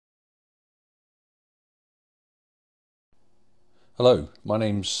Hello, my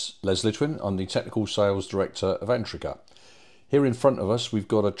name's Les Litwin. I'm the Technical Sales Director of Antrica. Here in front of us we've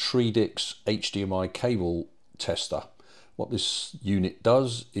got a Tridix HDMI Cable Tester. What this unit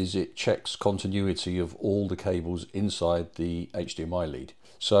does is it checks continuity of all the cables inside the HDMI lead.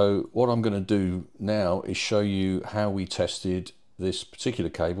 So what I'm going to do now is show you how we tested this particular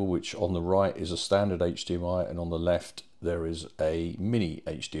cable, which on the right is a standard HDMI and on the left there is a mini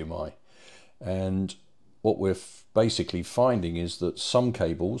HDMI. And what we're basically finding is that some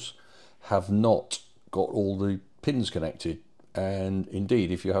cables have not got all the pins connected, and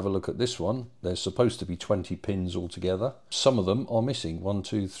indeed if you have a look at this one, there's supposed to be 20 pins altogether. Some of them are missing, 1,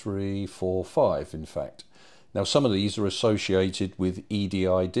 2, 3, 4, 5 in fact. Now some of these are associated with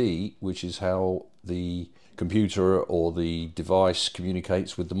EDID, which is how the computer or the device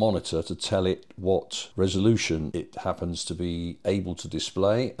communicates with the monitor to tell it what resolution it happens to be able to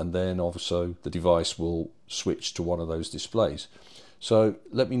display, and then also the device will switch to one of those displays. So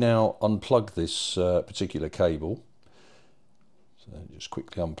let me now unplug this particular cable. So just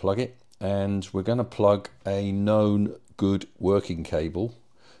quickly unplug it, and we're going to plug a known good working cable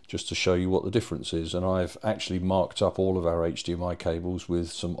just to show you what the difference is. And I've actually marked up all of our HDMI cables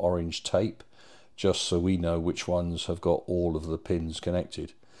with some orange tape, just so we know which ones have got all of the pins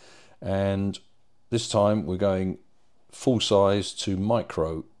connected. And this time we're going full size to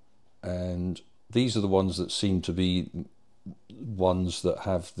micro, and these are the ones that seem to be ones that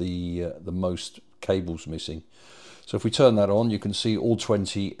have the most cables missing. So if we turn that on, you can see all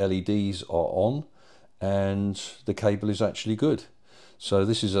 20 LEDs are on and the cable is actually good. So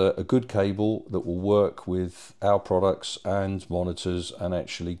this is a good cable that will work with our products and monitors and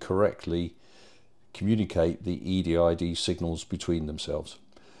actually correctly communicate the EDID signals between themselves.